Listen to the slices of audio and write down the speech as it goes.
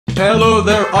Hello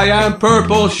there, I am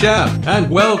Purple Shep, and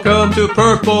welcome to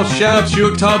Purple Shep's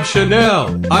YouTube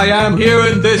channel. I am here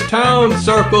in this town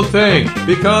circle thing,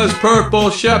 because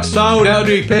Purple Shep saw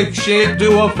Daddy Pink Sheep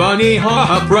do a funny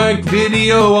haha prank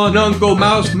video on Uncle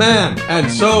Mouse Man,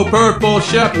 and so Purple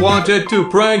Shep wanted to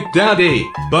prank Daddy.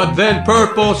 But then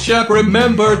Purple Shep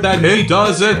remembered that he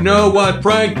doesn't know what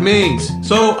prank means,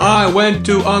 so I went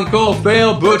to Uncle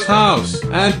Failboot's house,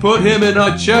 and put him in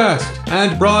a chest,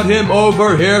 and brought him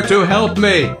over here to help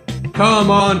me.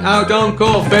 Come on out,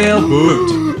 Uncle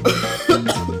Failboot.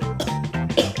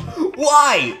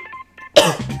 Why?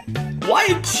 Why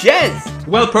a chest?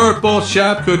 Well, Purple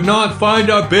Shep could not find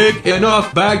a big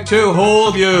enough bag to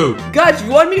hold you. Gosh, you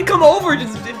want me to come over?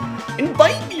 Just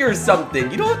invite me or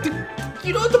something. You don't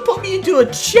have to put me into a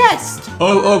chest.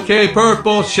 Oh, okay,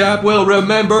 Purple Shep will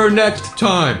remember next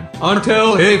time.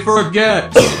 Until he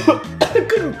forgets. I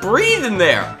couldn't breathe in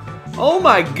there. Oh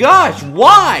my gosh,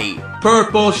 why?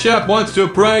 Purple Shep wants to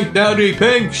prank Daddy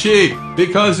Pink Sheep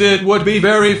because it would be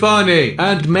very funny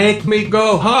and make me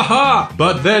go ha ha.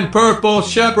 But then Purple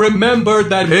Shep remembered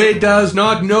that he does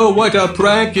not know what a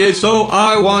prank is, so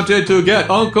I wanted to get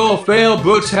Uncle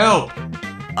Failboot's help.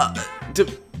 To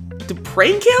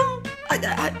prank him?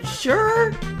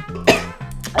 Sure.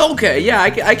 Okay, yeah,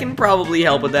 I can probably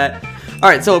help with that.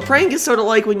 Alright, so a prank is sort of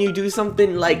like when you do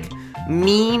something like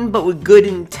mean but with good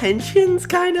intentions,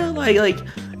 kind of like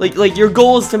your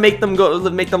goal is to make them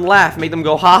laugh, make them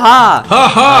go ha ha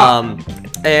Ha.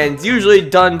 And it's usually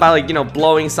done by, like, you know,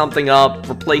 blowing something up,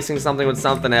 replacing something with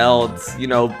something else, you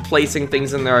know, placing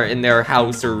things in their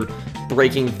house or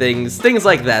breaking things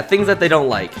like that, things that they don't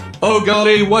like. Oh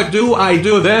golly, what do I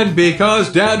do then?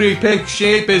 Because Daddy Pink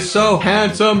Sheep is so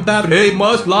handsome that he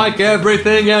must like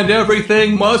everything and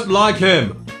everything must like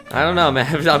him. I don't know,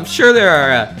 man. I'm sure there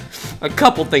are a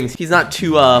couple things he's not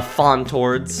too fond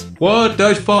towards. What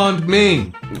does fond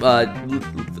mean?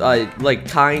 Like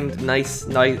kind, nice,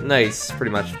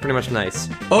 pretty much nice.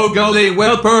 Oh golly,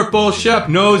 well Purple Shep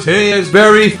knows he is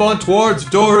very fond towards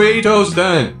Doritos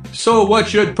then. So what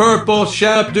should Purple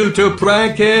Shep do to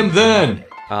prank him then?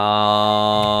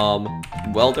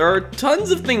 Well, there are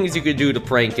tons of things you could do to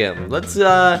prank him. Let's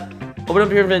open up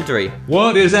your inventory.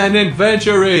 What is an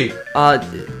inventory?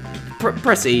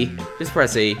 Press E. Just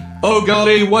press E. Oh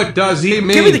golly, what does he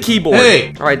mean? Give me the keyboard.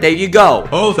 Hey! Alright, there you go.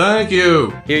 Oh, thank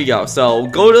you. Here you go. So,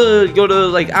 go to,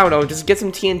 like, I don't know, just get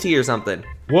some TNT or something.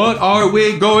 What are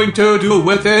we going to do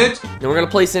with it? And we're gonna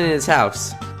place it in his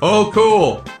house. Oh,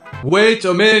 cool. Wait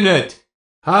a minute.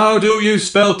 How do you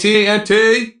spell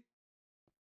TNT?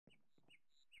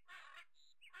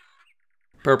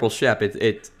 Purple Shep,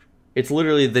 it's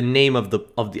literally the name of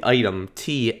the item,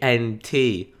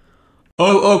 TNT.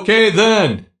 Oh, okay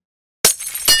then.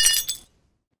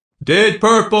 Did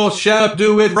Purple Shep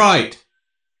do it right?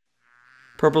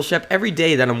 Purple Shep, every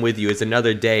day that I'm with you is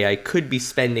another day I could be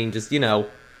spending just, you know,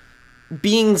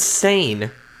 being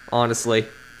sane, honestly.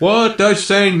 What does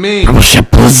sane mean? Purple Shep,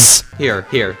 buzz. Here.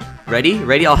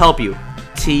 Ready? I'll help you.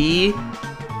 T,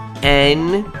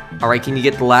 N. Alright, can you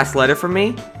get the last letter from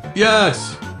me?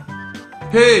 Yes.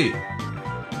 Hey.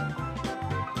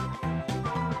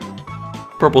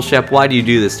 Purple Shep, why do you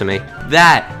do this to me?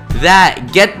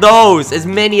 Get those! As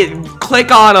many, click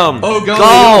on them! Oh golly,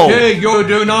 go! Okay, you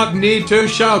do not need to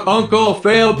shout Uncle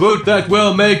Failboot, that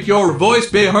will make your voice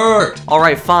be heard.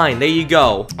 Alright, fine, there you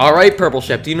go. Alright, Purple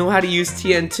Shep, do you know how to use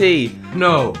TNT?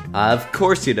 No. Of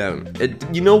course you don't.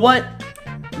 You know what?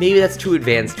 Maybe that's too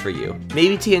advanced for you.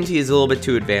 Maybe TNT is a little bit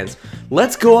too advanced.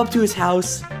 Let's go up to his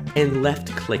house and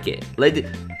left-click it.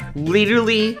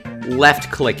 Literally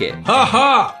left-click it.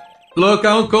 Ha! Look,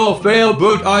 Uncle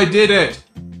Failboot, I did it.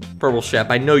 Purple Shep,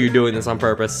 I know you're doing this on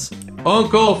purpose.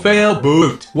 Uncle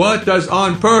Failboot, what does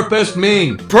on purpose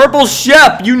mean? Purple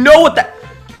Shep, you know what that...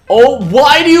 Oh,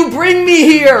 why do you bring me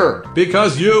here?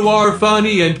 Because you are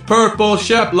funny and Purple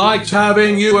Shep likes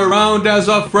having you around as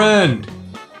a friend.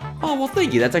 Oh, well,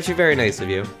 thank you. That's actually very nice of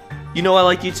you. You know I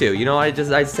like you too. You know I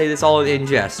say this all in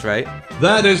jest, right?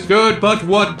 That is good, but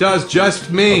what does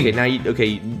just mean?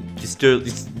 Okay, now it's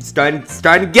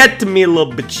starting to get to me a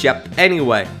little bit, Shep.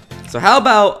 Anyway, so how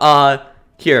about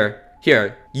here.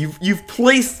 You've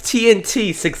placed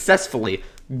TNT successfully.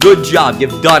 Good job,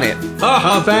 you've done it.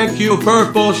 Haha, thank you,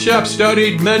 Purple Shep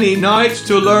studied many nights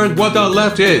to learn what the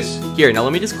left is. Here, now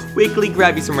let me just quickly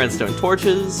grab you some redstone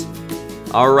torches.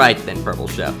 Alright then, Purple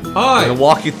Shep. Hi. I'm gonna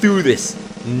walk you through this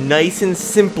nice and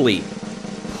simply.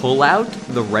 Pull out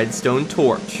the redstone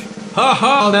torch.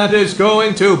 Haha, that is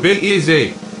going to be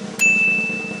easy.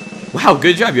 Wow,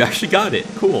 good job, you actually got it.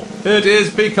 Cool. It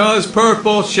is because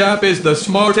Purple Shep is the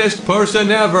smartest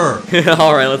person ever.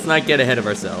 Alright, let's not get ahead of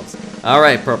ourselves.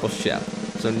 Alright, Purple Shep.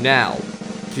 So now,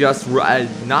 just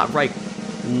not right,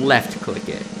 left click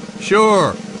it.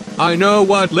 Sure. I know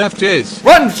what left is.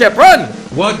 Run, Shep, run!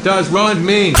 What does run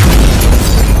mean?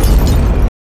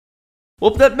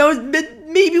 Well, that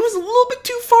maybe was a little bit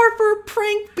too far for a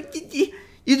prank, but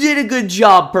you did a good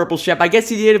job, Purple Shep. I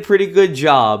guess you did a pretty good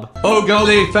job. Oh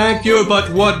golly, thank you,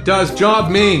 but what does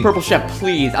job mean? Purple Shep,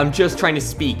 please, I'm just trying to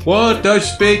speak. What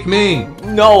does speak mean?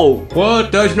 No.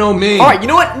 What does no mean? Alright, you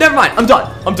know what? Never mind. I'm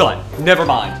done. I'm done. Never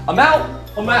mind. I'm out.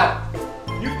 I'm out.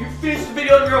 You finished the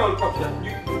video on your own, Purple Shep.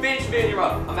 You finished the video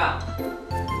on your own. I'm out.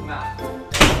 I'm out.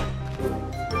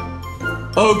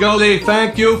 Oh golly,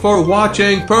 thank you for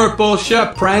watching Purple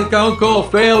Shep prank Uncle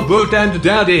Fail Boot and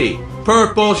Daddy.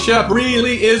 Purple Shep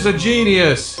really is a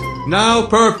genius. Now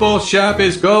Purple Shep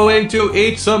is going to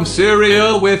eat some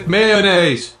cereal with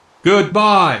mayonnaise.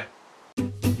 Goodbye.